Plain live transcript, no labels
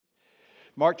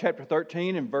Mark chapter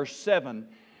 13 and verse 7.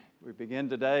 We begin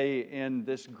today in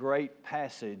this great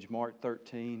passage, Mark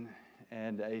 13,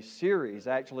 and a series,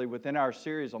 actually within our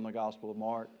series on the Gospel of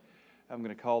Mark, I'm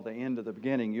going to call the end of the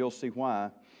beginning. You'll see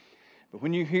why. But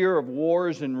when you hear of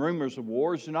wars and rumors of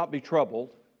wars, do not be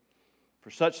troubled,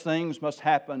 for such things must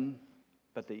happen,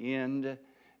 but the end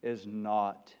is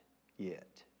not yet.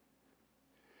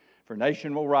 For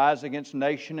nation will rise against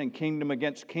nation and kingdom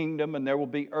against kingdom, and there will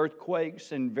be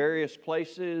earthquakes in various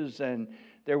places, and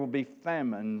there will be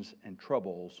famines and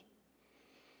troubles.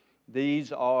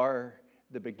 These are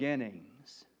the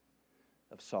beginnings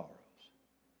of sorrows.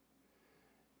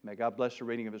 May God bless the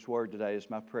reading of His Word today is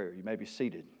my prayer. You may be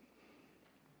seated.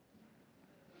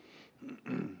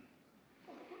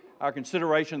 Our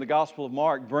consideration of the Gospel of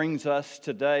Mark brings us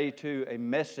today to a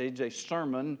message, a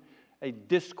sermon, a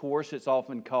discourse, it's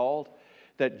often called,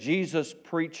 that Jesus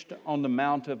preached on the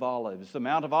Mount of Olives. The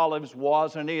Mount of Olives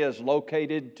was and is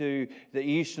located to the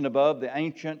east and above the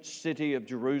ancient city of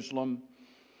Jerusalem.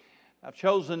 I've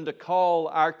chosen to call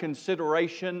our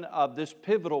consideration of this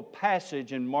pivotal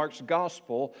passage in Mark's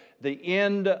Gospel the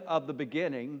end of the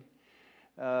beginning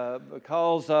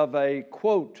because of a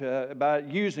quote,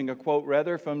 using a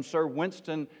quote from Sir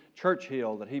Winston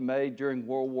Churchill that he made during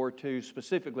World War II,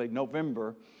 specifically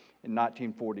November in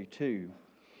 1942.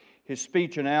 His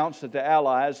speech announced that the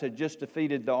Allies had just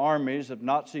defeated the armies of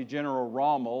Nazi General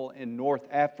Rommel in North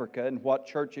Africa in what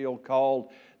Churchill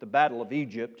called the Battle of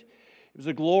Egypt. It was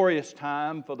a glorious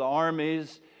time for the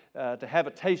armies to have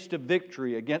a taste of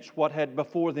victory against what had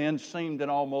before then seemed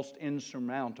an almost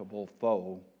insurmountable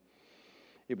foe.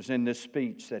 It was in this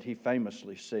speech that he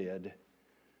famously said,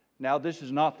 "Now this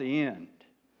is not the end.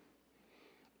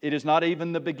 It is not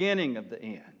even the beginning of the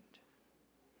end.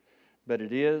 But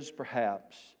it is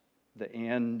perhaps the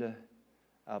end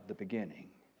of the beginning."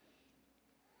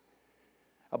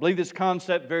 I believe this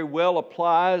concept very well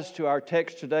applies to our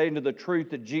text today and to the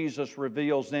truth that Jesus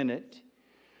reveals in it.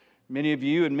 Many of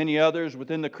you and many others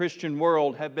within the Christian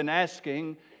world have been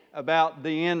asking about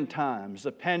the end times.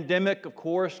 The pandemic, of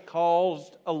course,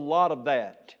 caused a lot of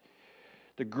that.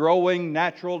 The growing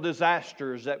natural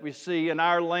disasters that we see in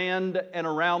our land and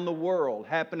around the world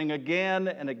happening again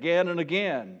and again and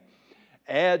again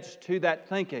adds to that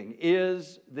thinking.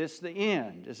 Is this the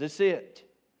end? Is this it?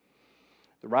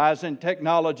 The rise in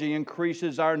technology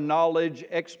increases our knowledge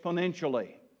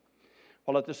exponentially,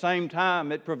 while at the same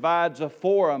time it provides a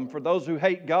forum for those who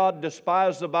hate God,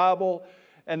 despise the Bible,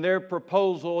 and their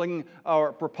proposals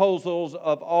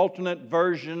of alternate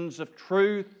versions of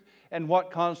truth and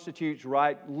what constitutes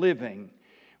right living.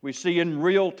 We see in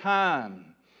real time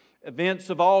events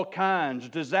of all kinds,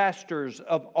 disasters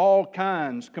of all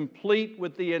kinds, complete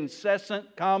with the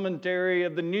incessant commentary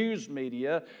of the news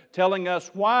media telling us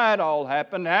why it all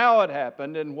happened, how it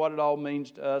happened, and what it all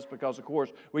means to us, because, of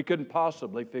course, we couldn't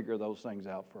possibly figure those things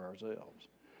out for ourselves.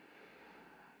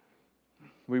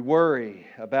 We worry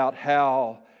about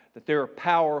how that there are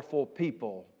powerful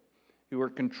people who are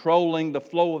controlling the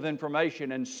flow of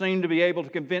information and seem to be able to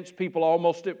convince people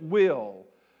almost at will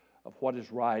of what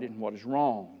is right and what is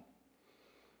wrong.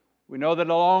 We know that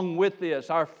along with this,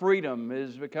 our freedom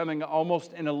is becoming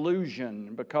almost an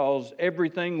illusion because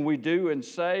everything we do and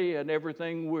say and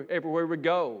everywhere we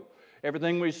go,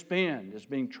 everything we spend is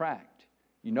being tracked.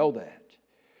 You know that.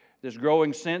 This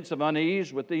growing sense of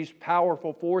unease with these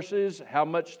powerful forces, how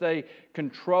much they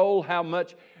control, how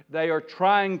much they are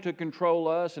trying to control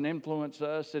us and influence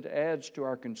us, it adds to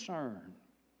our concern.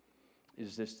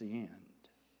 Is this the end?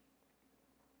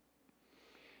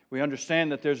 We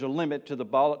understand that there's a limit to the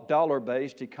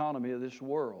dollar-based economy of this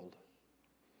world.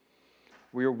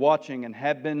 We are watching and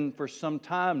have been for some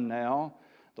time now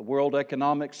the world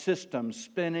economic system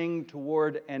spinning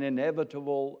toward an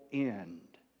inevitable end.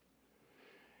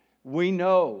 We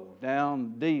know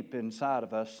down deep inside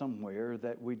of us somewhere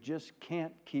that we just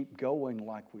can't keep going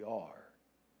like we are.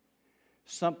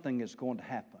 Something is going to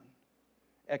happen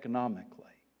economically.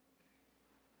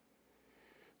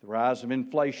 The rise of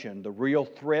inflation, the real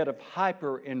threat of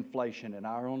hyperinflation in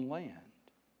our own land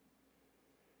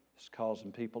is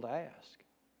causing people to ask,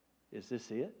 is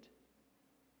this it?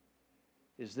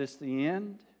 Is this the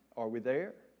end? Are we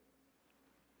there?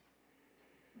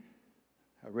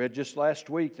 I read just last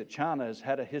week that China has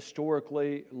had a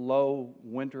historically low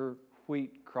winter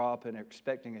wheat crop and are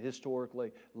expecting a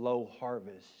historically low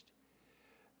harvest.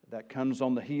 That comes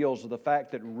on the heels of the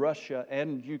fact that Russia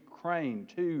and Ukraine,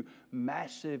 two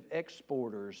massive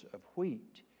exporters of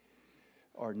wheat,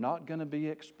 are not going to be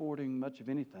exporting much of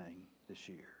anything this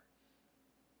year.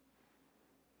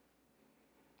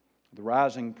 The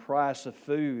rising price of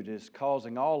food is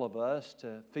causing all of us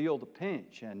to feel the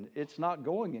pinch, and it's not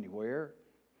going anywhere.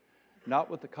 Not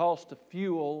with the cost of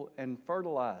fuel and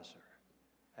fertilizer.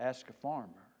 Ask a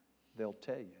farmer, they'll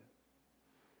tell you.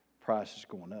 Price is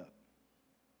going up.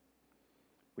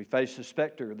 We face the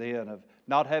specter then of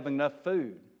not having enough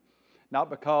food. Not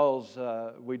because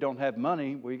we don't have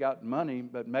money, we got money,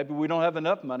 but maybe we don't have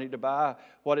enough money to buy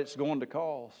what it's going to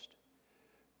cost.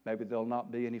 Maybe there'll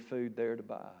not be any food there to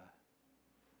buy.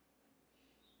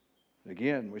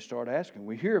 Again, we start asking,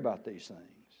 we hear about these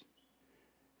things.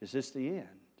 Is this the end?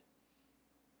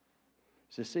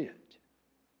 Is this it?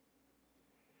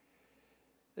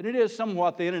 And it is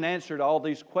somewhat then an answer to all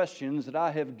these questions that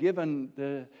I have given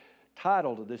the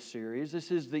title to this series. This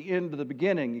is the end of the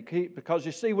beginning. Because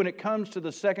you see, when it comes to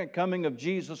the second coming of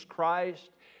Jesus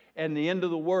Christ and the end of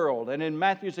the world, and in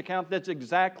Matthew's account, that's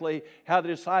exactly how the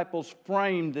disciples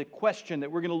framed the question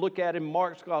that we're going to look at in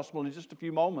Mark's Gospel in just a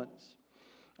few moments.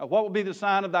 What will be the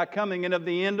sign of thy coming and of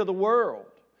the end of the world?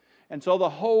 And so the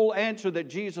whole answer that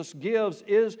Jesus gives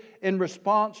is in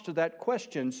response to that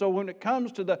question. So when it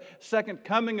comes to the second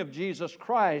coming of Jesus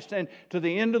Christ and to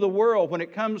the end of the world, when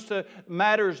it comes to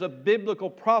matters of biblical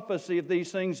prophecy of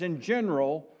these things in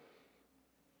general,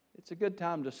 it's a good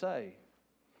time to say,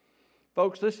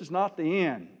 folks, this is not the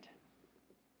end.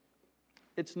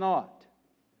 It's not.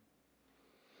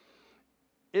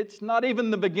 It's not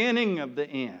even the beginning of the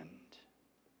end.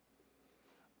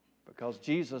 Because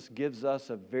Jesus gives us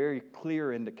a very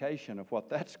clear indication of what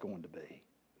that's going to be.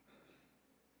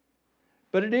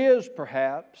 But it is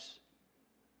perhaps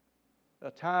a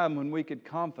time when we could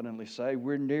confidently say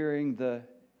we're nearing the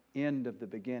end of the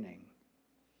beginning.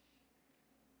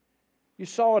 You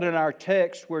saw it in our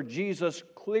text where Jesus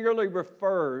clearly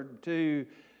referred to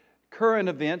current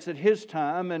events at His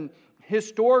time and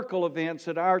historical events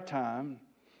at our time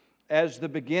as the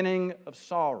beginning of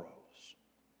sorrow.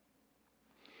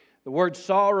 The word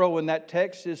sorrow in that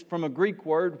text is from a Greek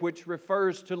word which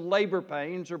refers to labor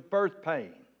pains or birth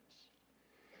pains.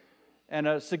 And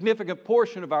a significant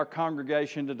portion of our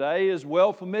congregation today is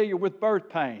well familiar with birth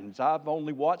pains. I've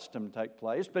only watched them take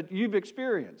place, but you've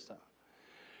experienced them.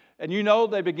 And you know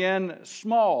they begin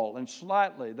small and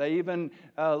slightly. They even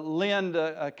lend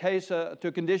a case to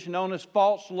a condition known as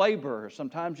false labor.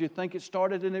 Sometimes you think it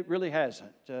started and it really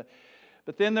hasn't.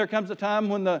 But then there comes a time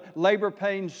when the labor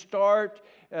pains start.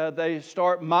 They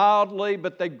start mildly,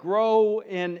 but they grow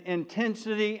in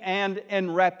intensity and in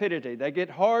rapidity. They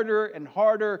get harder and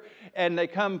harder, and they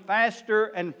come faster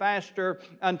and faster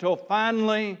until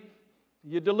finally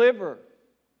you deliver.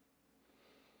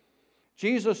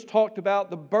 Jesus talked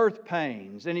about the birth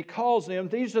pains, and He calls them,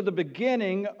 these are the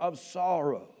beginning of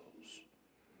sorrows.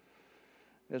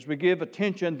 As we give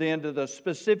attention then to the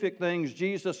specific things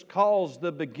Jesus calls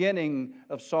the beginning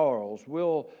of sorrows,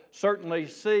 we'll certainly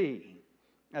see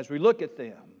as we look at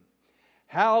them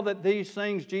how that these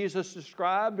things Jesus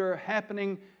described are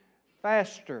happening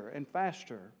faster and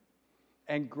faster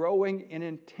and growing in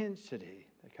intensity.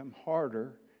 They come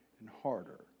harder and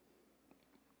harder.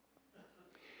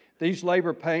 These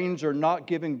labor pains are not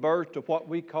giving birth to what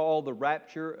we call the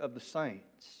rapture of the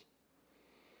saints.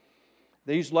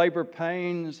 These labor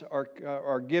pains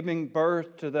are giving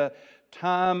birth to the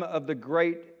time of the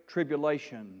great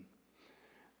tribulation,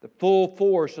 the full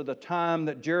force of the time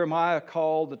that Jeremiah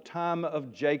called the time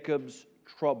of Jacob's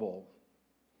trouble.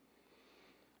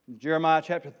 In Jeremiah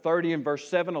chapter 30 and verse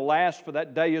 7, alas, for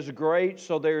that day is great,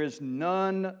 so there is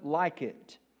none like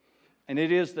it. And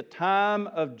it is the time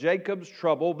of Jacob's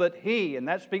trouble, but he, and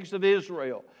that speaks of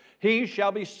Israel, he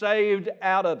shall be saved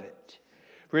out of it.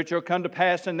 For it shall come to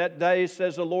pass in that day,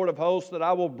 says the Lord of hosts, that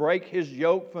I will break his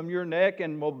yoke from your neck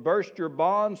and will burst your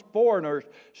bonds. Foreigners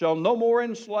shall no more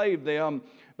enslave them,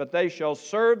 but they shall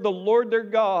serve the Lord their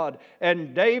God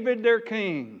and David their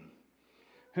king,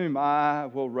 whom I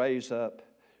will raise up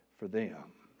for them.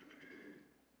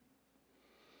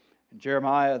 And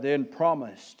Jeremiah then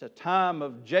promised a time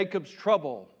of Jacob's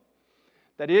trouble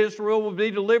that Israel would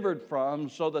be delivered from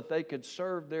so that they could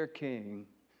serve their king,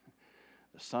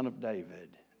 the Son of David,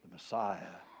 the Messiah,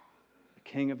 the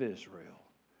King of Israel,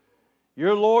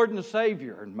 your Lord and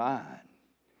Savior and mine,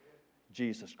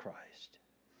 Jesus Christ.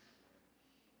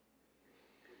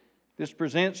 This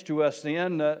presents to us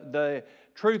then the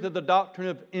truth of the doctrine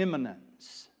of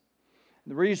imminence.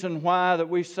 The reason why that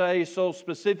we say so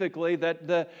specifically that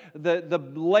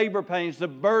the labor pains, the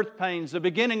birth pains, the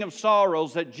beginning of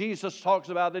sorrows that Jesus talks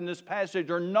about in this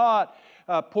passage are not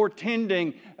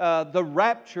portending the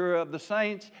rapture of the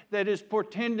saints, that is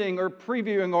portending or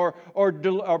previewing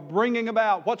or bringing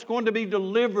about what's going to be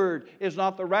delivered is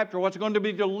not the rapture. What's going to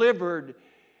be delivered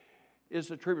is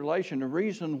the tribulation? The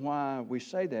reason why we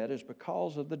say that is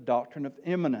because of the doctrine of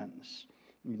imminence.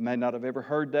 You may not have ever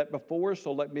heard that before,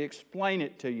 so let me explain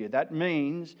it to you. That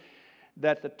means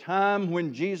that the time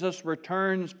when Jesus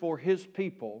returns for His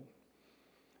people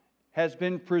has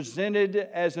been presented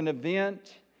as an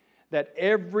event that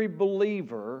every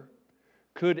believer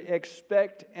could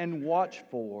expect and watch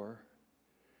for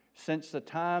since the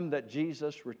time that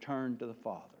Jesus returned to the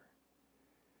Father.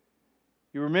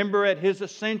 You remember at His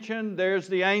ascension, there's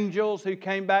the angels who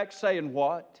came back saying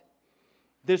what?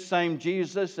 This same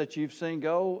Jesus that you've seen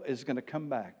go is going to come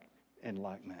back in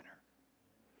like manner.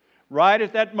 Right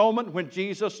at that moment when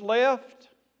Jesus left,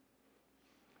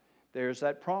 there's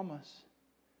that promise.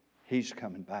 He's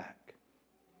coming back.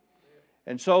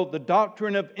 And so the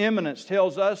doctrine of imminence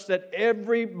tells us that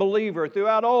every believer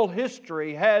throughout all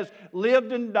history has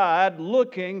lived and died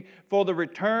looking for the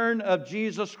return of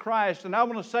Jesus Christ. And I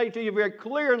want to say to you very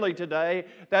clearly today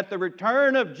that the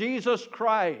return of Jesus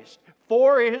Christ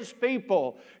for His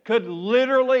people could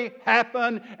literally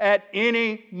happen at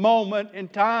any moment in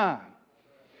time.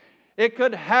 It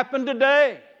could happen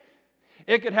today.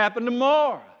 It could happen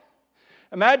tomorrow.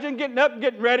 Imagine getting up and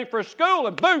getting ready for school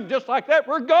and boom, just like that,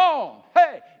 we're gone.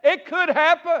 Hey, it could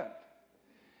happen.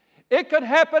 It could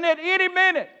happen at any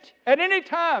minute, at any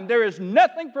time. There is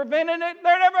nothing preventing it.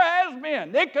 There never has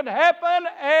been. It could happen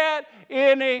at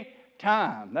any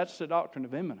time. That's the doctrine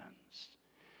of imminence.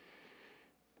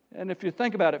 And if you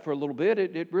think about it for a little bit,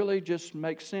 it really just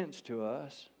makes sense to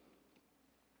us.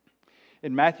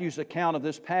 In Matthew's account of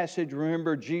this passage,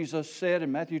 remember Jesus said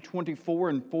in Matthew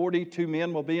 24:40, 2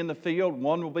 men will be in the field,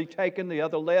 one will be taken, the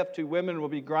other left. 2 women will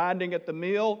be grinding at the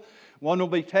mill, one will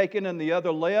be taken and the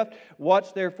other left.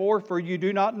 Watch therefore, for you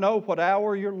do not know what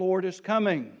hour your Lord is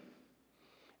coming.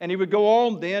 And He would go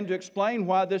on then to explain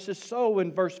why this is so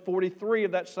in verse 43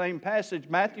 of that same passage,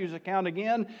 Matthew's account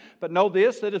again. But know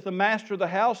this, that if the master of the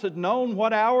house had known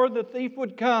what hour the thief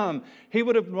would come, he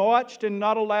would have watched and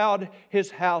not allowed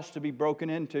his house to be broken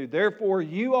into. Therefore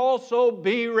you also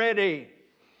be ready,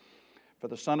 for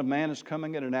the Son of Man is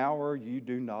coming at an hour you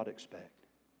do not expect.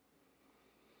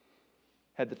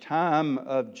 Had the time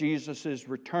of Jesus'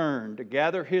 return to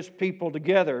gather His people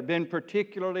together been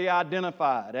particularly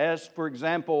identified, as, for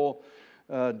example,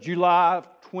 July of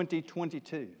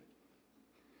 2022.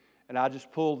 And I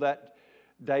just pulled that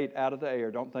date out of the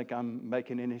air. Don't think I'm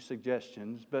making any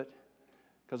suggestions, but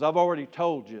because I've already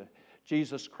told you,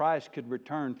 Jesus Christ could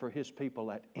return for His people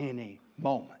at any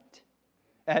moment.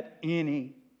 At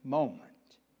any moment.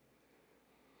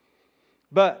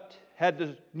 But had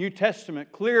the New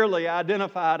Testament clearly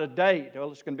identified a date,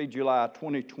 well, it's going to be July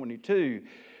 2022,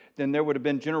 then there would have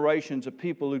been generations of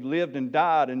people who lived and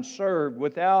died and served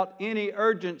without any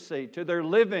urgency to their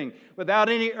living, without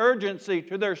any urgency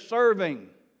to their serving,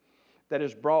 that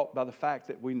is brought by the fact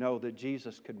that we know that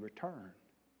Jesus could return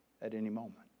at any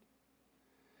moment.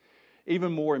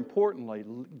 Even more importantly,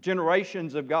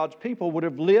 generations of God's people would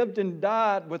have lived and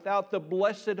died without the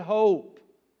blessed hope.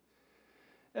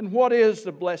 And what is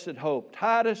the blessed hope?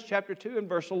 Titus chapter 2 and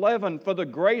verse 11, for the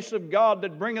grace of God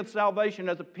that bringeth salvation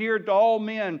hath appeared to all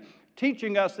men,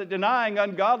 teaching us that denying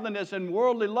ungodliness and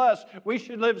worldly lust, we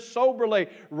should live soberly,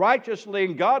 righteously,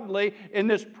 and godly in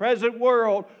this present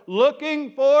world,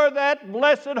 looking for that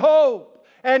blessed hope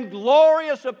and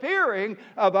glorious appearing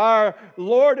of our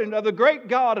Lord and of the great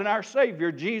God and our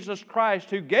Savior, Jesus Christ,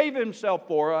 who gave Himself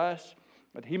for us,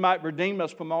 that He might redeem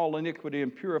us from all iniquity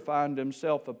and purify unto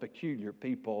Himself a peculiar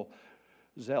people,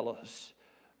 zealous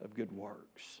of good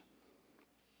works.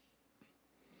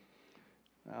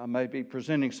 I may be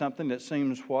presenting something that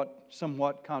seems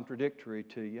somewhat contradictory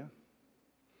to you.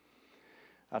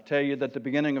 I tell you that the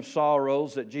beginning of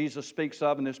sorrows that Jesus speaks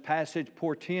of in this passage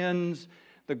portends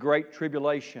the great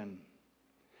tribulation.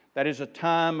 That is a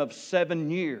time of 7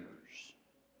 years.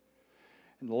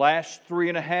 And the last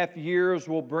 3.5 years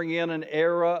will bring in an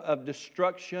era of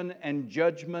destruction and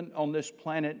judgment on this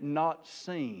planet not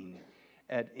seen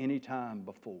at any time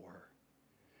before.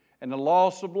 And the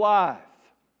loss of life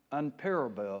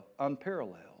unparalleled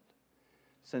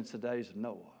since the days of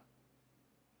Noah.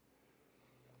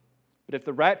 But if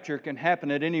the rapture can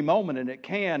happen at any moment, and it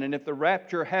can, and if the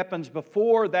rapture happens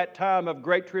before that time of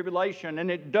great tribulation, and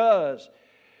it does,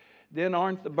 then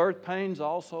aren't the birth pains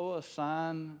also a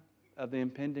sign of the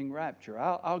impending rapture?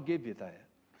 I'll give you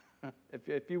that.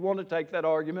 If you want to take that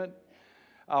argument,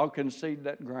 I'll concede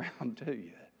that ground to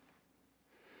you.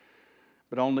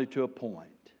 But only to a point.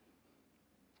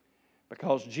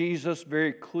 Because Jesus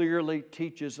very clearly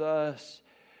teaches us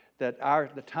that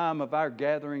the time of our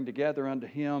gathering together unto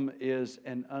Him is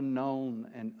an unknown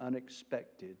and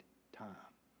unexpected time.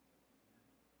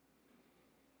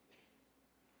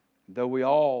 Though we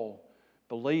all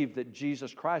believe that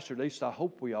Jesus Christ, or at least I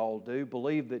hope we all do,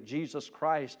 believe that Jesus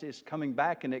Christ is coming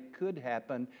back and it could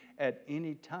happen at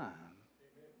any time,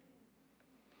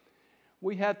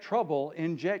 we have trouble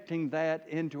injecting that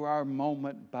into our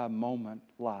moment-by-moment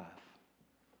life.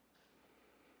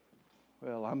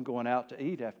 Well, I'm going out to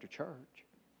eat after church.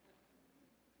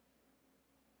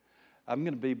 I'm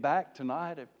going to be back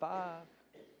tonight at 5.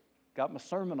 Got my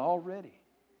sermon all ready.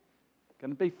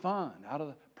 Going to be fun out of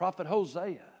the prophet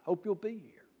Hosea. Hope you'll be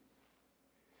here.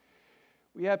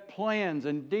 We have plans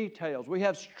and details. We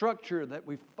have structure that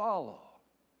we follow.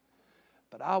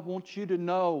 But I want you to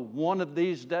know one of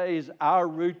these days our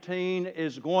routine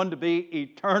is going to be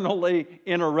eternally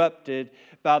interrupted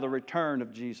by the return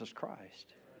of Jesus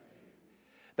Christ.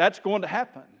 That's going to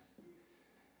happen.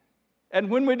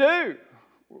 And when we do,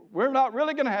 we're not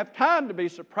really going to have time to be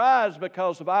surprised,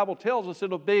 because the Bible tells us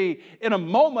it'll be in a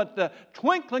moment, the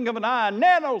twinkling of an eye, a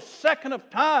nanosecond of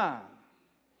time,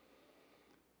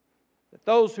 that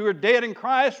those who are dead in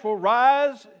Christ will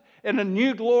rise in a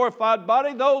new glorified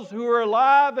body. Those who are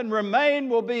alive and remain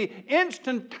will be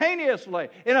instantaneously,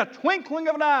 in a twinkling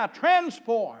of an eye,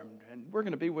 transformed. And we're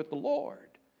going to be with the Lord.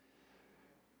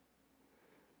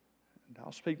 And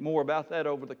I'll speak more about that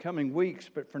over the coming weeks.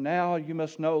 But for now, you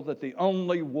must know that the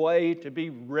only way to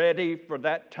be ready for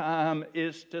that time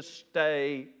is to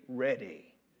stay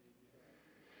ready.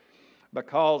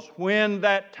 Because when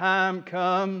that time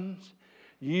comes,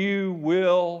 you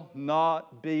will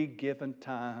not be given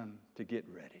time to get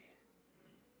ready.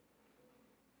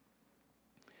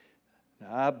 Now,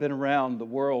 I've been around the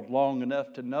world long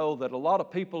enough to know that a lot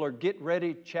of people are get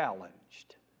ready challenged.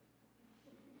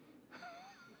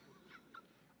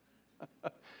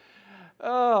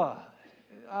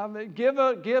 Give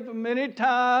them any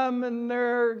time and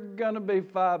they're going to be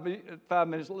 5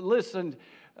 minutes. Listen,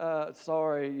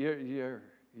 sorry, you're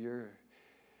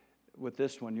with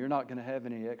this one, you're not going to have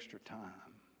any extra time.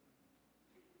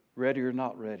 Ready or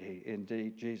not ready,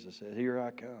 indeed, Jesus said, here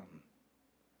I come.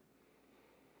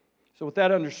 So with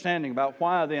that understanding about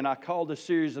why then I call this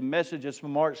series of messages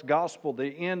from Mark's Gospel the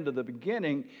end of the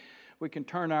beginning, we can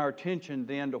turn our attention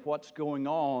then to what's going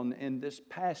on in this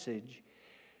passage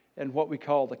and what we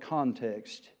call the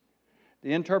context.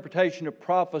 The interpretation of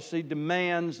prophecy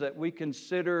demands that we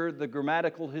consider the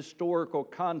grammatical historical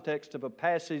context of a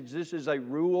passage. This is a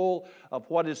rule of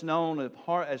what is known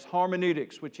as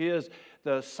hermeneutics, which is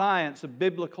the science of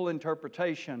biblical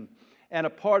interpretation. And a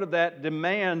part of that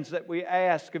demands that we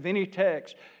ask of any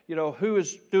text, who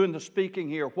is doing the speaking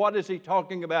here? What is he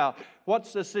talking about?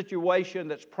 What's the situation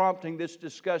that's prompting this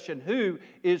discussion? Who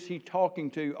is he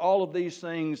talking to? All of these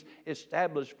things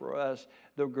establish for us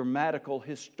the grammatical,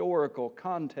 historical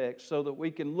context so that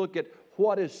we can look at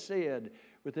what is said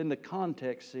within the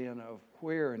context then of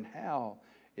where and how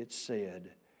it's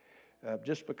said.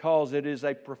 Just because it is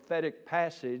a prophetic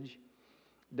passage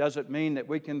doesn't mean that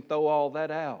we can throw all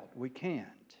that out. We can't.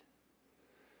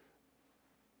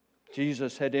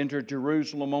 Jesus had entered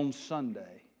Jerusalem on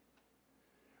Sunday,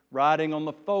 riding on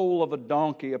the foal of a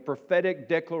donkey, a prophetic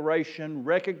declaration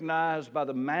recognized by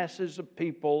the masses of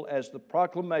people as the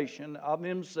proclamation of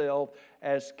himself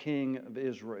as King of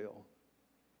Israel.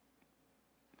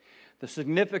 The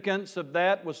significance of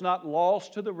that was not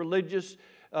lost to the religious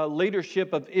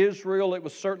leadership of Israel. It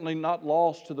was certainly not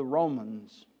lost to the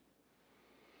Romans.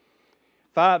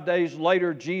 5 days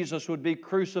later, Jesus would be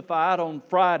crucified on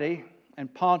Friday,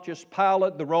 and Pontius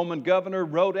Pilate, the Roman governor,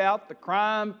 wrote out the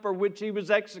crime for which he was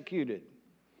executed.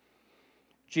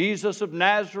 Jesus of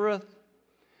Nazareth,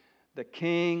 the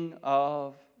King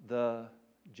of the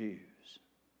Jews.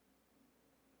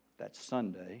 That's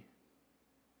Sunday,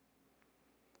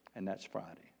 and that's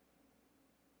Friday.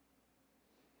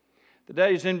 The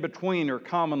days in between are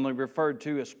commonly referred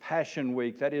to as Passion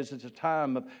Week. That is, it's a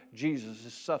time of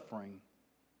Jesus' suffering.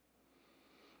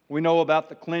 We know about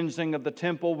the cleansing of the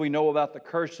temple. We know about the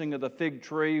cursing of the fig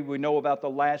tree. We know about the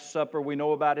Last Supper. We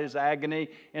know about his agony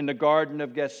in the Garden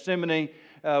of Gethsemane.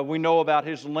 We know about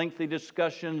his lengthy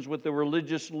discussions with the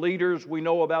religious leaders. We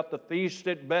know about the feast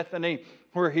at Bethany,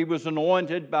 where he was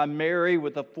anointed by Mary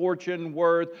with a fortune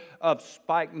worth of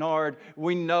spikenard.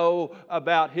 We know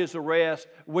about his arrest.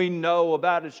 We know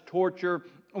about his torture.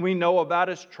 We know about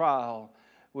his trial.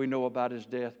 We know about his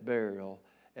death, burial.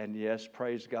 And yes,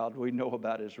 praise God, we know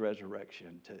about his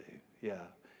resurrection too. Yeah,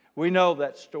 we know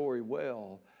that story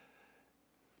well.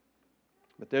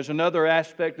 But there's another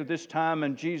aspect of this time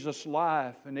in Jesus'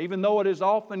 life. And even though it is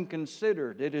often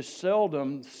considered, it is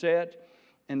seldom set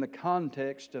in the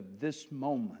context of this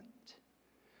moment.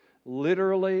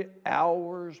 Literally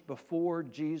hours before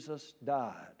Jesus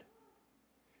died,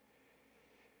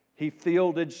 he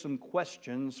fielded some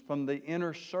questions from the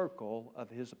inner circle of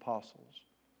his apostles.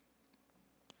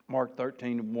 Mark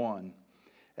 13:1.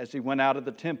 As he went out of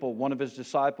the temple, one of his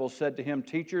disciples said to him,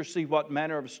 "Teacher, see what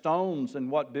manner of stones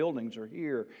and what buildings are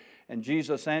here." And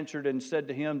Jesus answered and said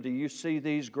to him, "Do you see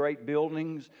these great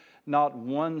buildings? Not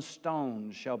one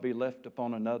stone shall be left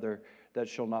upon another that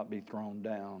shall not be thrown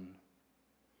down."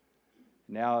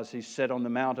 Now, as he sat on the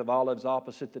Mount of Olives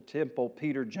opposite the temple,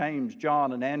 Peter, James,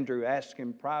 John, and Andrew asked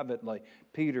him privately.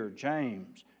 Peter,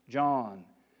 James, John,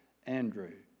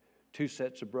 Andrew, two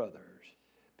sets of brothers.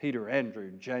 Peter,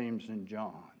 Andrew, James, and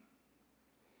John.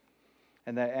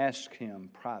 And they asked him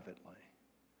privately,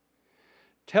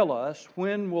 "Tell us,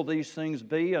 when will these things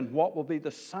be, and what will be the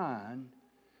sign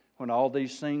when all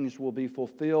these things will be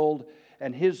fulfilled?"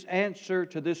 And his answer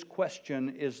to this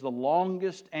question is the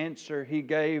longest answer he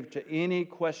gave to any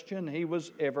question he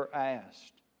was ever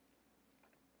asked.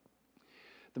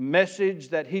 The message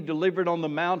that he delivered on the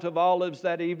Mount of Olives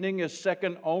that evening is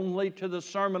second only to the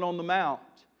Sermon on the Mount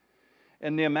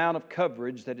and the amount of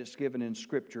coverage that it's given in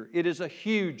Scripture. It is a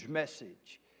huge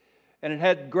message. And it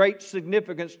had great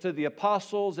significance to the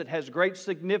apostles. It has great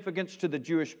significance to the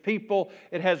Jewish people.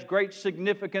 It has great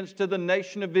significance to the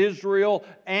nation of Israel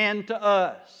and to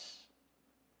us.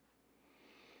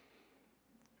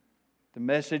 The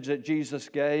message that Jesus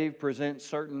gave presents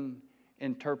certain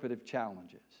interpretive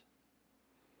challenges.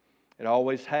 It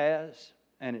always has,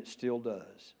 and it still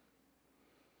does.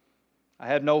 I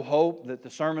have no hope that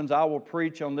the sermons I will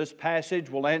preach on this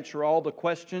passage will answer all the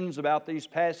questions about these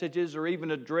passages or even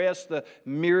address the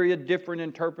myriad different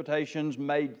interpretations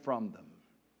made from them.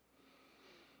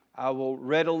 I will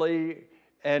readily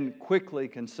and quickly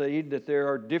concede that there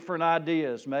are different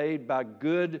ideas made by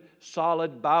good,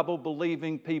 solid,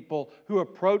 Bible-believing people who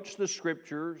approach the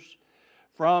Scriptures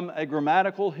from a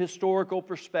grammatical, historical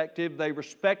perspective. They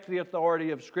respect the authority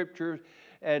of Scripture,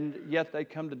 and yet they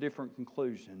come to different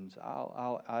conclusions.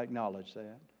 I acknowledge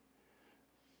that.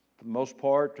 For the most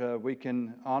part, we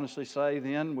can honestly say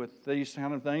then with these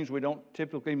kind of things, we don't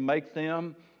typically make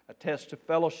them a test of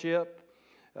fellowship.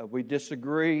 We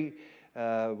disagree.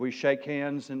 We shake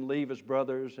hands and leave as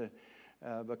brothers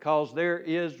because there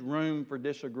is room for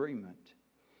disagreement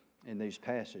in these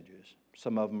passages.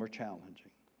 Some of them are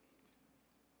challenging.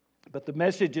 But the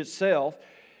message itself,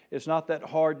 it's not that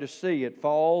hard to see. It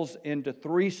falls into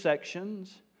three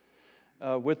sections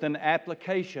with an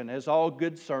application, as all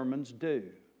good sermons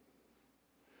do.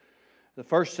 The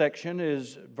first section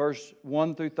is verse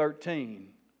 1 through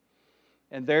 13.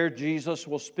 And there Jesus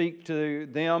will speak to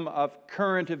them of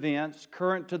current events,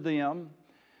 current to them,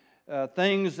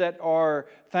 things that are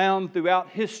found throughout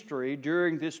history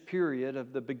during this period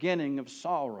of the beginning of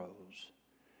sorrows.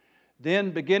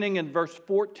 Then beginning in verse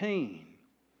 14,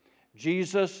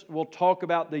 Jesus will talk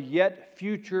about the yet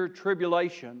future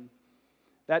tribulation,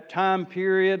 that time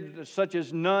period such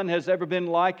as none has ever been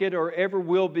like it or ever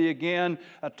will be again,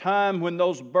 a time when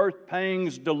those birth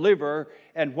pangs deliver,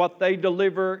 and what they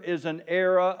deliver is an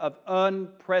era of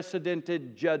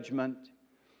unprecedented judgment.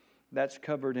 That's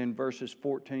covered in verses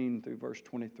 14 through verse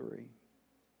 23.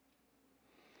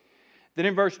 Then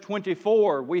in verse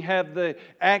 24, we have the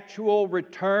actual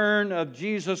return of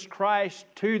Jesus Christ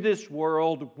to this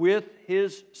world with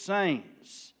His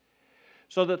saints,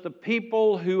 so that the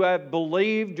people who have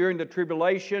believed during the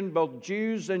tribulation, both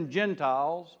Jews and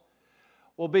Gentiles,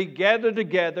 will be gathered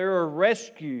together or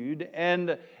rescued,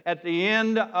 and at the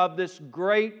end of this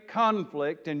great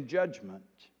conflict and judgment,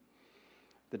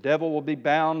 the devil will be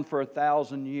bound for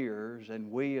 1,000 years, and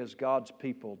we as God's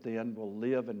people then will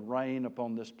live and reign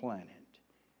upon this planet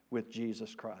with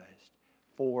Jesus Christ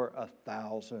for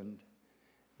 1,000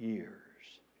 years.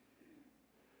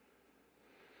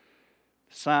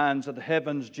 The signs of the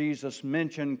heavens Jesus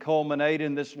mentioned culminate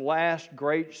in this last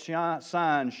great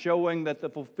sign, showing that the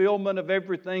fulfillment of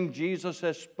everything Jesus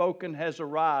has spoken has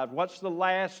arrived. What's the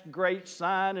last great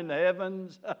sign in the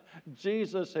heavens?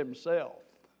 Jesus Himself.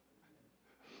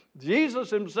 Jesus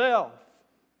Himself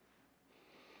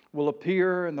will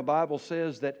appear, and the Bible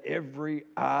says that every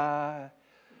eye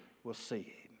will see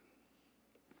Him.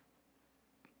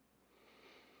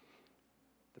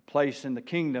 The place in the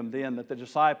kingdom then that the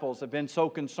disciples have been so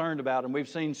concerned about, and we've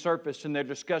seen surfaced in their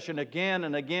discussion again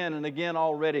and again and again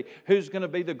already. Who's going to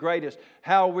be the greatest?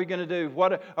 How are we going to do?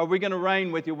 What are we going to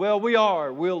reign with you? Well, we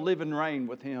are. We'll live and reign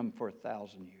with Him for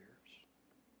 1,000 years.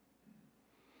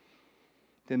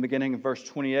 Then beginning in verse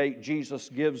 28, Jesus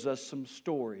gives us some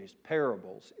stories,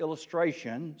 parables,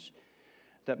 illustrations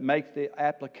that make the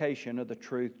application of the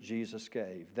truth Jesus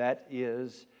gave. That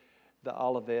is the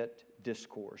Olivet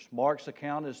Discourse. Mark's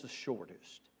account is the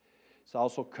shortest. It's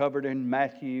also covered in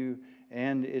Matthew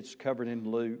and it's covered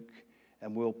in Luke.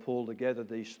 And we'll pull together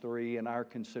these three in our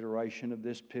consideration of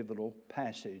this pivotal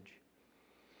passage.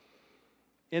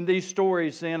 In these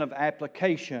stories, then, of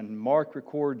application, Mark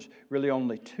records really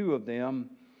only two of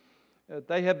them.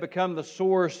 They have become the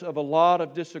source of a lot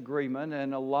of disagreement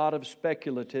and a lot of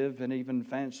speculative and even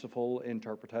fanciful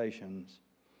interpretations.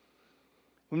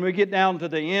 When we get down to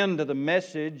the end of the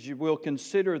message, we'll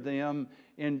consider them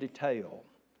in detail.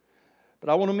 But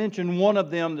I want to mention one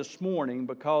of them this morning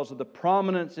because of the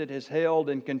prominence it has held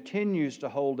and continues to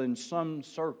hold in some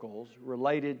circles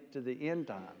related to the end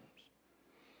times.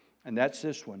 And that's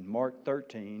this one, Mark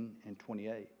 13 and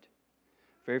 28.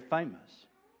 Very famous.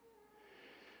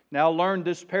 Now learn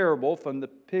this parable from the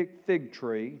fig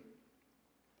tree.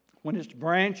 When its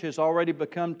branch has already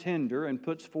become tender and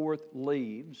puts forth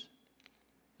leaves,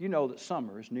 you know that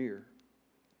summer is near.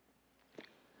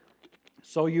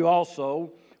 So you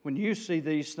also, when you see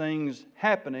these things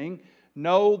happening,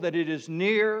 know that it is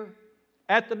near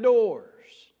at the doors.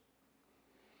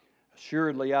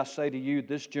 Assuredly, I say to you,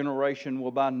 this generation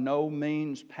will by no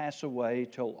means pass away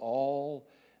till all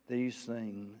these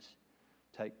things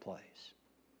take place.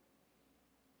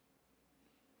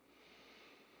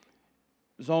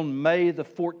 It was on May the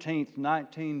 14th,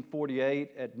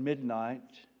 1948 at midnight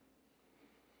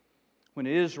when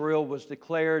Israel was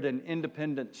declared an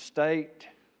independent state.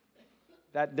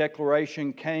 That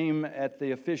declaration came at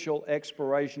the official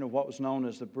expiration of what was known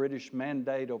as the British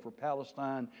Mandate over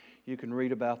Palestine. You can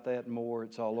read about that more.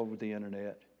 It's all over the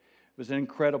internet. It was an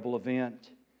incredible event.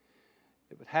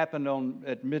 It happened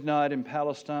at midnight in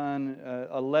Palestine.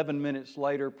 11 minutes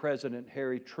later, President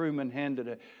Harry Truman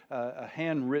handed a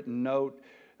handwritten note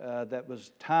that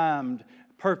was timed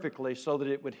perfectly so that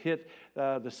it would hit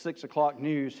the 6 o'clock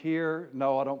news here.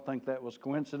 No, I don't think that was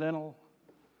coincidental.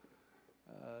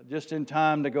 Just in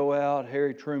time to go out,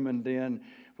 Harry Truman then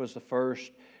was the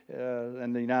first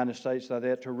in the United States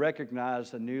to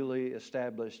recognize the newly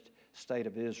established state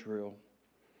of Israel.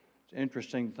 It's an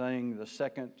interesting thing, the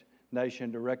second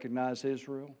nation to recognize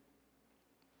Israel,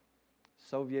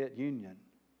 Soviet Union.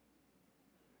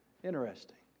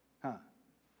 Interesting, huh?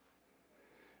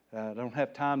 I don't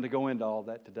have time to go into all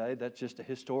that today. That's just a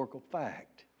historical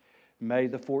fact. May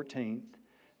the 14th,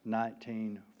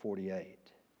 1948.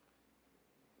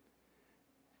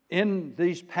 In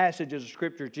these passages of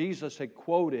Scripture, Jesus had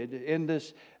quoted in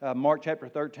this Mark chapter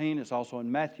 13, it's also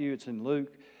in Matthew, it's in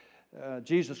Luke.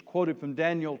 Jesus quoted from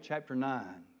Daniel chapter 9.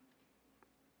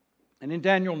 And in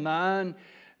Daniel 9,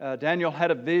 Daniel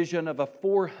had a vision of a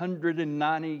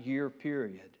 490-year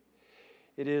period.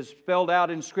 It is spelled out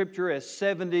in Scripture as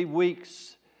 70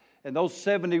 weeks, and those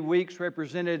 70 weeks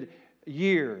represented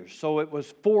years. So it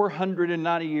was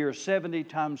 490 years, 70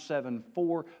 times 7,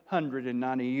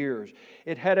 490 years.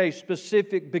 It had a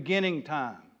specific beginning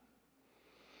time.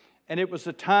 And it was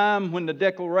a time when the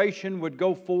declaration would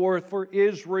go forth for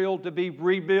Israel to be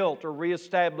rebuilt or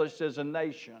reestablished as a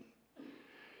nation.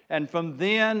 And from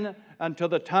then until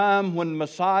the time when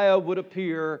Messiah would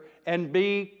appear and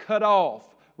be cut off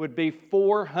would be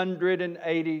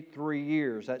 483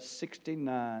 years. That's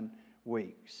 69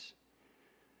 weeks.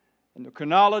 And the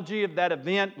chronology of that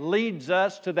event leads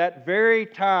us to that very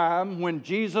time when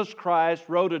Jesus Christ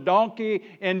rode a donkey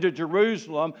into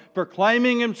Jerusalem,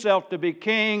 proclaiming himself to be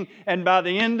king, and by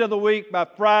the end of the week, by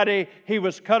Friday, he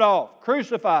was cut off,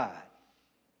 crucified.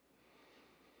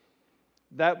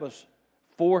 That was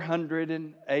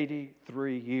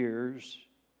 483 years.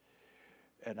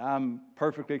 And I'm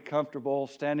perfectly comfortable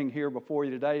standing here before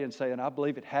you today and saying, I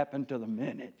believe it happened to the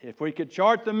minute. If we could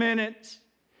chart the minutes,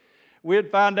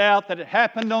 we'd find out that it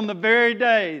happened on the very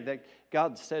day that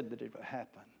God said that it would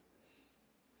happen.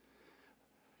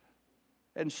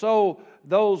 And so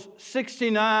those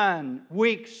 69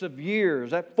 weeks of years,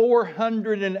 that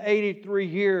 483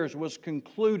 years was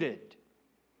concluded,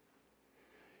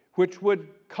 which would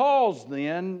cause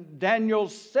then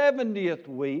Daniel's 70th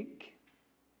week,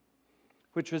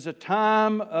 which was a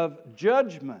time of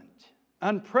judgment,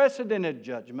 unprecedented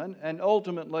judgment, and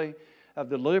ultimately of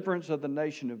deliverance of the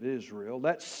nation of Israel.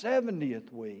 That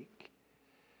 70th week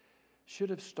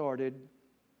should have started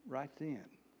right then.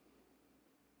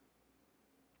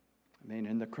 I mean,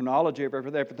 in the chronology of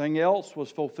everything else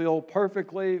was fulfilled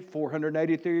perfectly.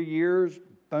 483 years,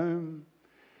 boom.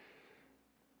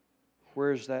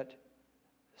 Where's that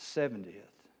 70th?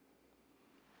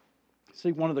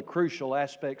 See, one of the crucial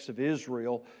aspects of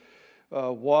Israel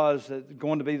was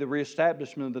going to be the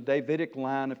reestablishment of the Davidic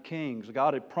line of kings.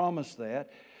 God had promised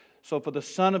that. So for the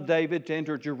son of David to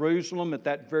enter Jerusalem at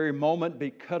that very moment, be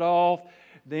cut off,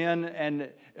 then and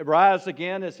rise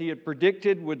again, as he had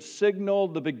predicted, would signal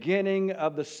the beginning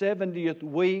of the 70th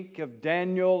week of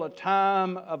Daniel, a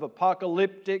time of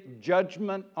apocalyptic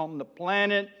judgment on the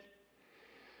planet,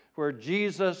 where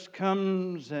Jesus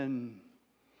comes and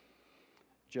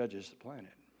judges the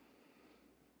planet.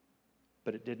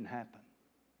 But it didn't happen.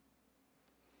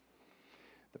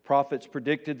 The prophets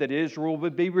predicted that Israel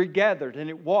would be regathered, and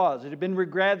it was. It had been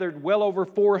regathered well over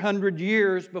 400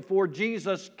 years before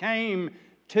Jesus came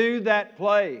to that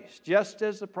place, just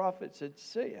as the prophets had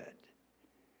said.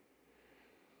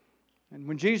 And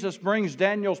when Jesus brings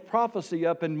Daniel's prophecy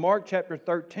up in Mark chapter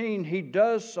 13, he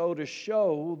does so to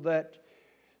show that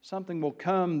something will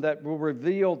come that will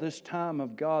reveal this time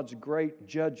of God's great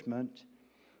judgment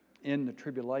in the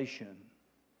tribulation.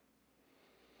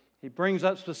 He brings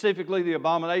up specifically the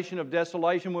abomination of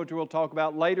desolation, which we'll talk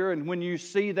about later. And when you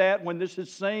see that, when this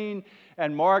is seen,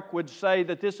 and Mark would say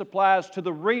that this applies to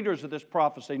the readers of this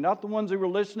prophecy, not the ones who were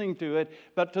listening to it,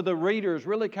 but to the readers.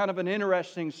 Really kind of an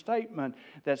interesting statement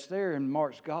that's there in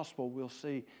Mark's gospel we'll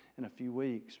see in a few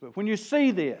weeks. But when you see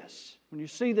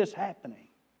this happening,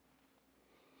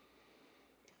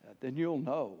 then you'll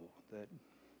know that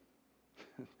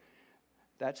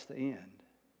that's the end.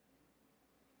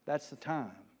 That's the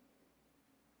time.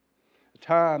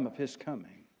 Time of His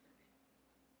coming.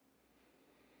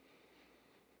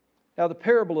 Now, the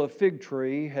parable of fig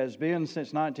tree has been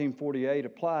since 1948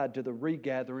 applied to the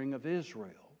regathering of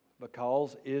Israel,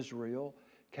 because Israel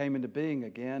came into being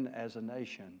again as a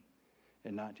nation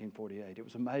in 1948. It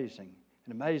was amazing,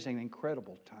 an amazing,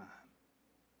 incredible time.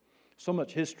 So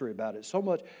much history about it, so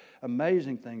much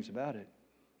amazing things about it.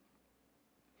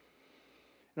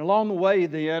 And along the way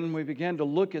then, we began to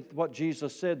look at what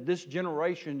Jesus said, this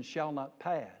generation shall not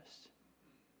pass.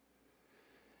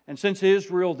 And since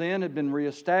Israel then had been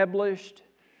reestablished,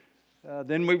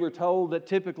 then we were told that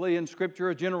typically in Scripture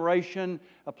a generation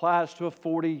applies to a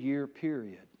 40-year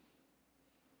period.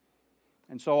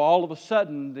 And so all of a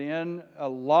sudden then, a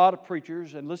lot of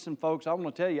preachers, and listen folks, I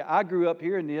want to tell you, I grew up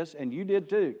hearing this, and you did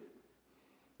too.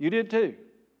 You did too.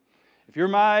 If you're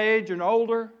my age and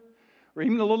older, or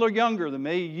even a little younger than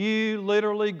me, you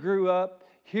literally grew up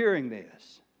hearing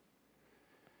this.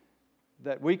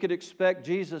 That we could expect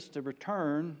Jesus to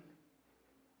return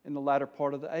in the latter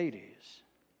part of the 80s.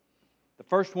 The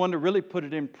first one to really put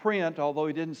it in print, although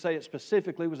he didn't say it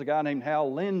specifically, was a guy named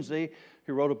Hal Lindsey,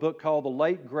 who wrote a book called The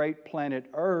Late Great Planet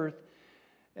Earth.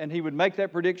 And he would make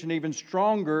that prediction even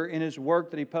stronger in his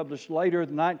work that he published later,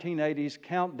 the 1980s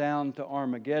Countdown to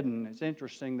Armageddon. It's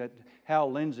interesting that Hal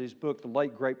Lindsey's book, The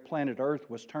Late Great Planet Earth,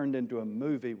 was turned into a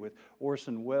movie with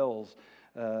Orson Welles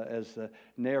as the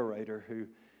narrator, who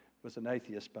was an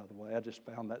atheist, by the way. I just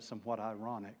found that somewhat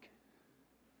ironic.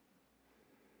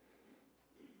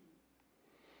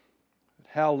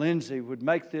 Hal Lindsey would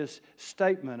make this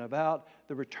statement about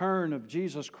the return of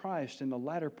Jesus Christ in the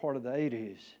latter part of the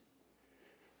 80s.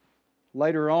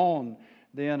 Later on,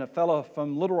 then, a fellow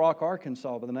from Little Rock,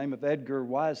 Arkansas, by the name of Edgar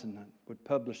Wiseman, would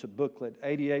publish a booklet,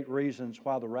 88 Reasons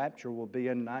Why the Rapture Will Be,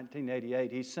 in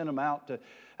 1988. He sent them out to,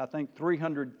 I think,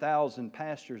 300,000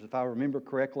 pastors, if I remember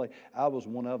correctly. I was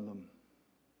one of them.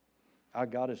 I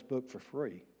got his book for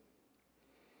free.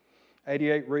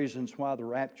 88 Reasons Why the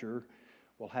Rapture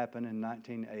Will Happen in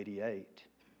 1988.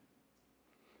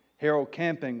 Harold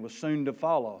Camping was soon to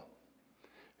follow,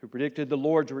 who predicted the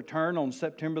Lord's return on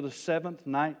September the 7th,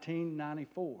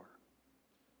 1994.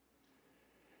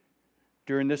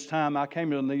 During this time, I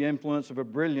came under the influence of a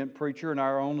brilliant preacher in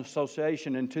our own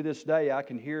association, and to this day I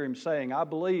can hear him saying, I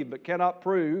believe but cannot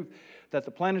prove that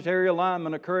the planetary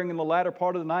alignment occurring in the latter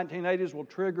part of the 1980s will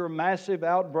trigger a massive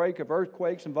outbreak of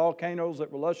earthquakes and volcanoes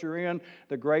that will usher in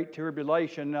the Great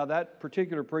Tribulation. Now, that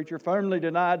particular preacher firmly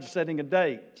denied setting a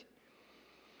date,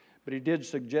 but he did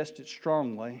suggest it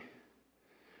strongly.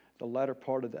 The latter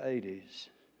part of the 80s.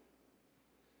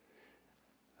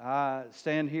 I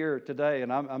stand here today,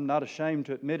 and I'm not ashamed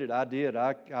to admit it. I did.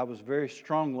 I was very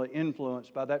strongly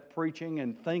influenced by that preaching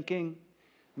and thinking.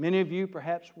 Many of you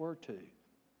perhaps were too.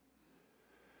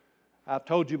 I've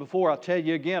told you before, I'll tell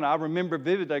you again, I remember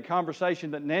vividly a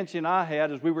conversation that Nancy and I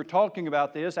had as we were talking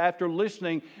about this after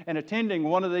listening and attending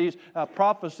one of these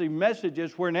prophecy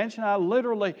messages, where Nancy and I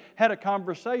literally had a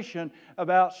conversation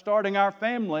about starting our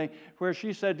family, where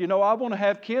she said, you know, I want to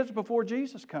have kids before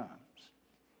Jesus comes.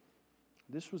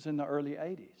 This was in the early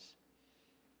 80s.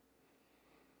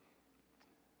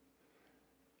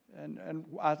 And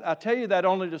I tell you that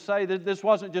only to say that this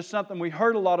wasn't just something we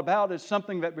heard a lot about. It's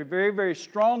something that we very, very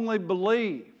strongly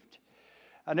believed.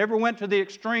 I never went to the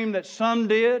extreme that some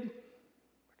did,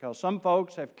 because some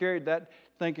folks have carried that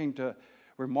thinking to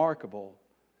remarkable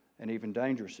and even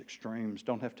dangerous extremes.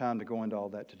 Don't have time to go into all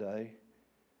that today,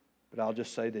 but I'll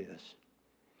just say this.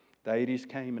 The 80s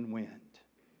came and went.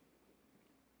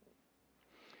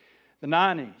 The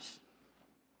 90s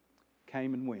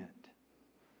came and went.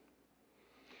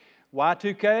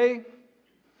 Y2K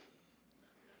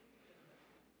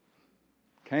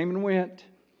came and went.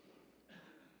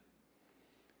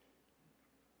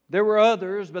 There were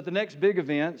others, but the next big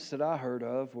events that I heard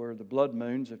of were the blood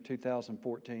moons of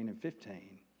 2014 and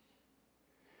 15.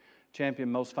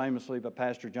 Championed most famously by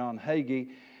Pastor John Hagee,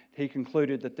 he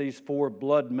concluded that these 4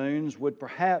 blood moons would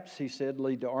perhaps, he said,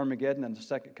 lead to Armageddon and the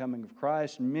second coming of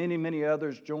Christ. Many, many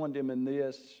others joined him in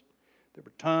this. There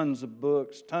were tons of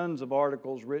books, tons of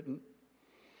articles written.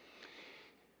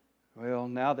 Well,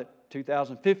 now that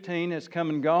 2015 has come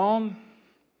and gone,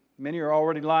 many are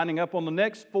already lining up on the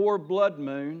next 4 blood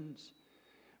moons,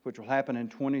 which will happen in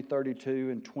 2032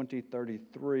 and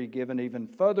 2033, given even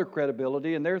further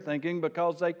credibility in their thinking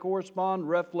because they correspond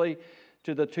roughly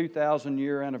to the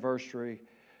 2,000-year anniversary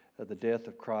of the death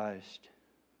of Christ.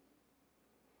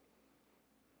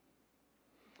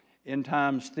 End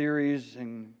times theories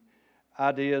and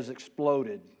ideas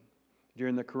exploded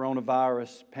during the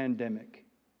coronavirus pandemic.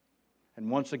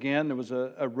 And once again, there was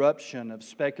an eruption of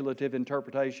speculative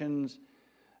interpretations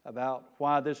about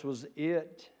why this was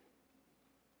it.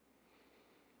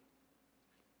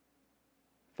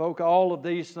 Folk, all of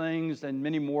these things and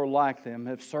many more like them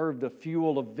have served the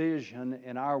fuel of vision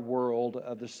in our world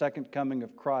of the second coming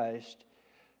of Christ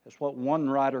as what one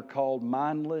writer called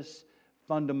mindless,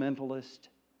 fundamentalist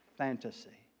fantasy.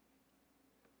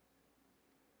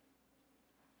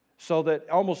 So that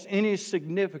almost any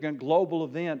significant global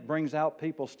event brings out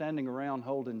people standing around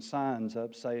holding signs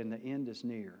up saying the end is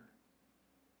near.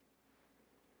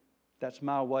 That's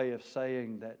my way of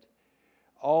saying that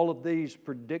all of these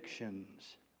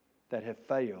predictions that have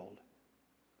failed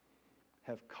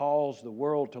have caused the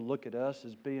world to look at us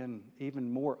as being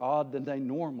even more odd than they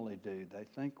normally do. They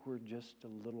think we're just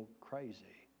a little crazy.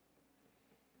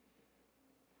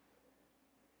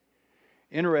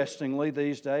 Interestingly,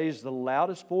 these days, the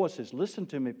loudest voices, listen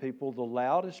to me people, the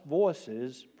loudest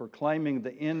voices proclaiming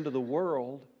the end of the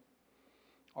world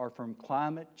are from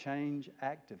climate change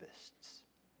activists.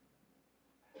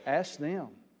 Ask them.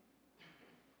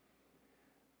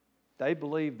 They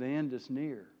believe the end is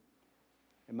near.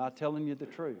 Am I telling you the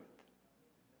truth?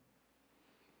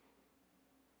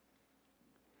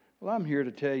 Well, I'm here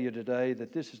to tell you today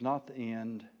that this is not the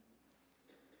end.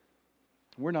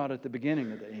 We're not at the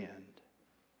beginning of the end.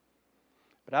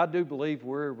 But I do believe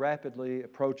we're rapidly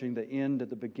approaching the end of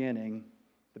the beginning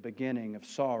of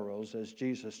sorrows as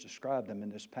Jesus described them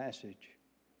in this passage.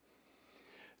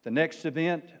 The next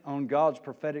event on God's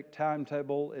prophetic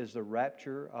timetable is the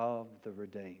rapture of the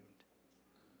redeemed.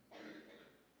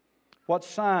 What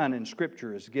sign in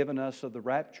Scripture is given us of the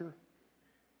rapture?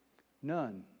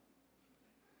 None.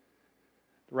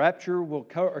 The rapture will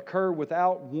occur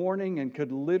without warning and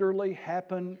could literally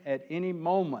happen at any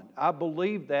moment. I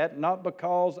believe that not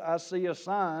because I see a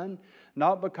sign,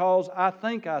 not because I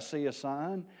think I see a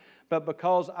sign, but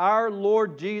because our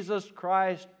Lord Jesus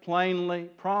Christ plainly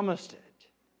promised it.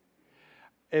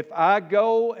 If I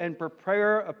go and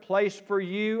prepare a place for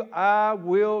you, I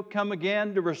will come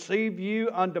again to receive you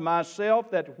unto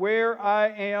myself, that where I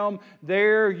am,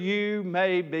 there you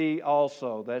may be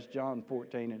also. That's John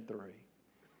 14:3.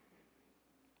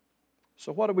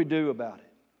 So what do we do about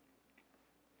it?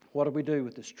 What do we do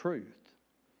with this truth?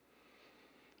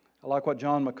 I like what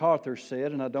John MacArthur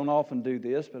said, and I don't often do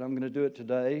this, but I'm going to do it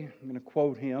today. I'm going to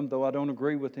quote him, though I don't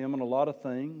agree with him on a lot of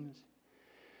things.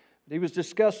 He was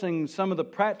discussing some of the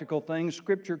practical things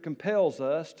Scripture compels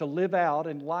us to live out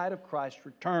in light of Christ's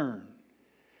return.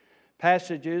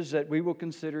 Passages that we will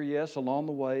consider, yes, along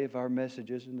the way of our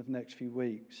messages in the next few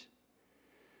weeks.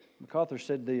 MacArthur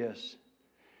said this.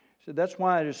 He said, that's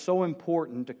why it is so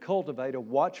important to cultivate a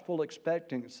watchful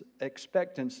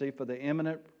expectancy for the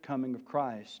imminent coming of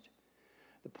Christ.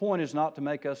 The point is not to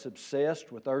make us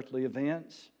obsessed with earthly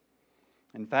events.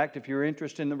 In fact, if your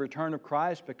interest in the return of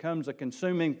Christ becomes a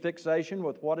consuming fixation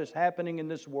with what is happening in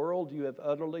this world, you have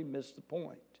utterly missed the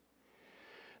point.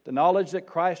 The knowledge that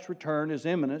Christ's return is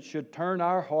imminent should turn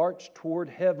our hearts toward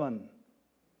heaven,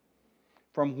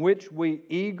 from which we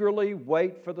eagerly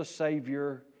wait for the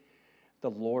Savior,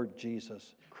 the Lord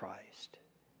Jesus Christ.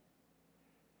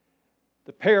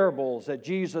 The parables that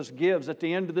Jesus gives at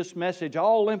the end of this message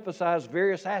all emphasize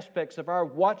various aspects of our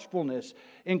watchfulness,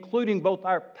 including both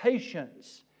our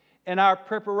patience and our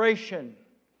preparation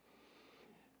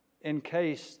in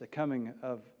case the coming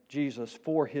of Jesus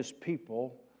for His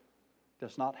people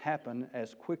does not happen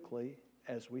as quickly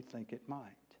as we think it might.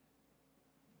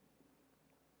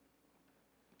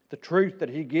 The truth that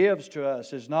He gives to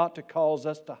us is not to cause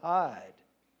us to hide,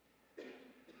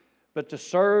 but to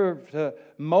serve, to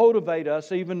motivate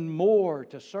us even more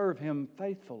to serve Him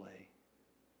faithfully.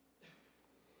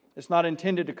 It's not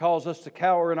intended to cause us to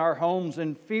cower in our homes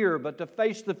in fear, but to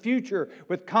face the future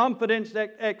with confidence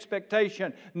and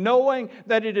expectation, knowing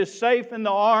that it is safe in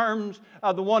the arms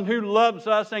of the one who loves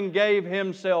us and gave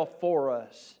Himself for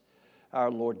us,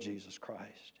 our Lord Jesus Christ.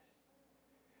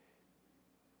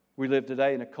 We live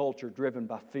today in a culture driven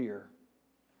by fear.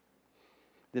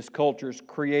 This culture is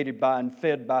created by and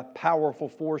fed by powerful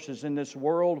forces in this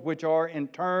world, which are in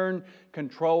turn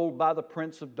controlled by the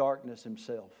Prince of Darkness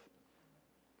himself.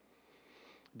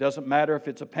 It doesn't matter if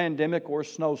it's a pandemic or a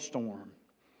snowstorm.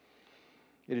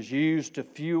 It is used to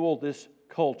fuel this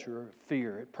culture of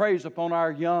fear. It preys upon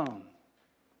our young.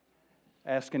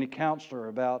 Ask any counselor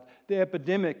about the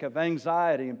epidemic of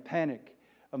anxiety and panic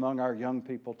among our young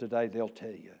people today. They'll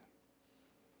tell you.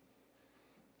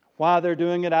 Why they're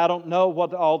doing it, I don't know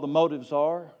what all the motives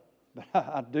are, but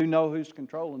I do know who's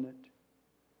controlling it.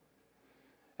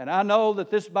 And I know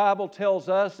that this Bible tells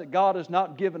us that God has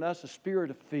not given us a spirit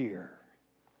of fear.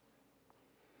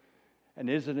 And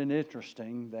isn't it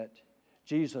interesting that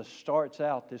Jesus starts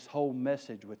out this whole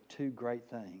message with two great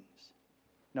things?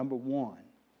 Number one,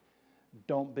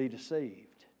 don't be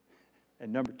deceived.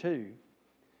 And number two,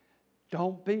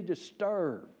 don't be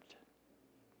disturbed.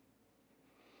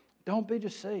 Don't be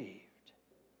deceived.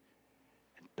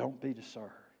 And don't be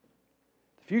disturbed.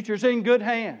 The future's in good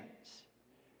hands.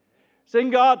 It's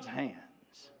in God's hands.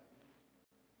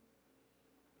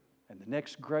 And the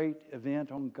next great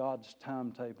event on God's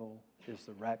timetable is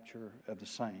the rapture of the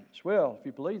saints. Well, if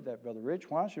you believe that, Brother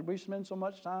Rich, why should we spend so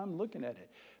much time looking at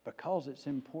it? Because it's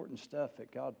important stuff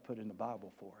that God put in the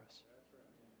Bible for us.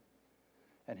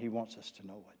 And He wants us to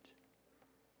know it.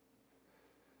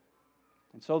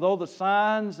 And so though the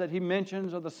signs that He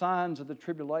mentions are the signs of the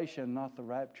tribulation, not the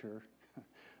rapture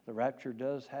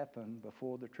does happen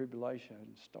before the tribulation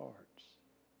starts.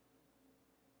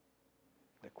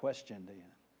 The question then,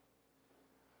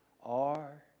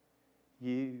 are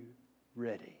you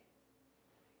ready?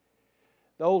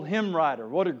 The old hymn writer,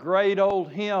 what a great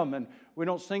old hymn, and we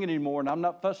don't sing it anymore, and I'm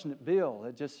not fussing at Bill.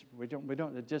 We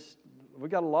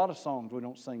got a lot of songs we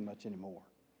don't sing much anymore.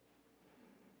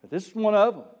 But this is one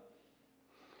of them.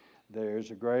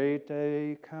 There's a great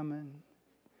day coming,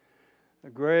 a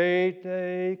great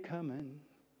day coming.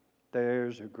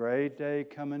 There's a great day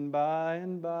coming by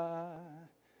and by,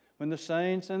 when the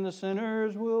saints and the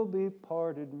sinners will be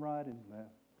parted right and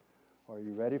left. Are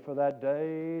you ready for that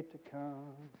day to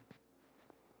come?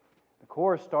 The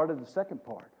chorus started the second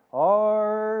part.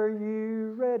 Are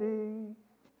you ready?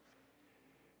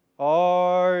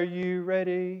 Are you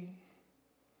ready?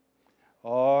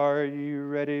 Are you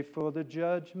ready for the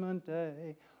judgment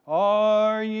day?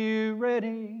 Are you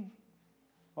ready?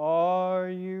 Are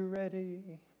you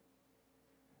ready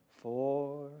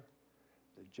for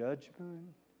the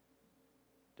judgment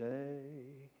day?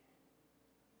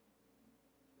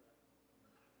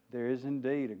 There is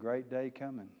indeed a great day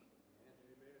coming.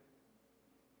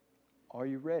 Are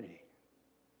you ready?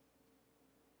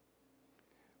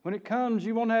 When it comes,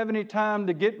 you won't have any time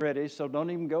to get ready, so don't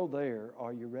even go there.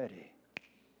 Are you ready?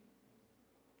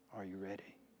 Are you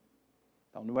ready?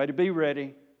 The only way to be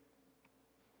ready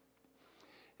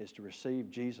is to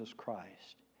receive Jesus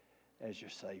Christ as your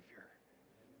Savior.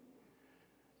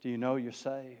 Do you know you're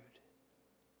saved?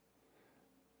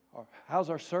 Or how's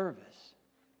our service?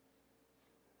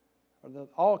 Are there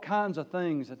all kinds of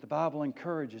things that the Bible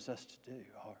encourages us to do?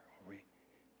 Are we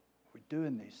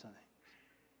doing these things?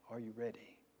 Are you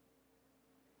ready?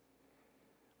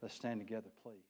 Let's stand together, please.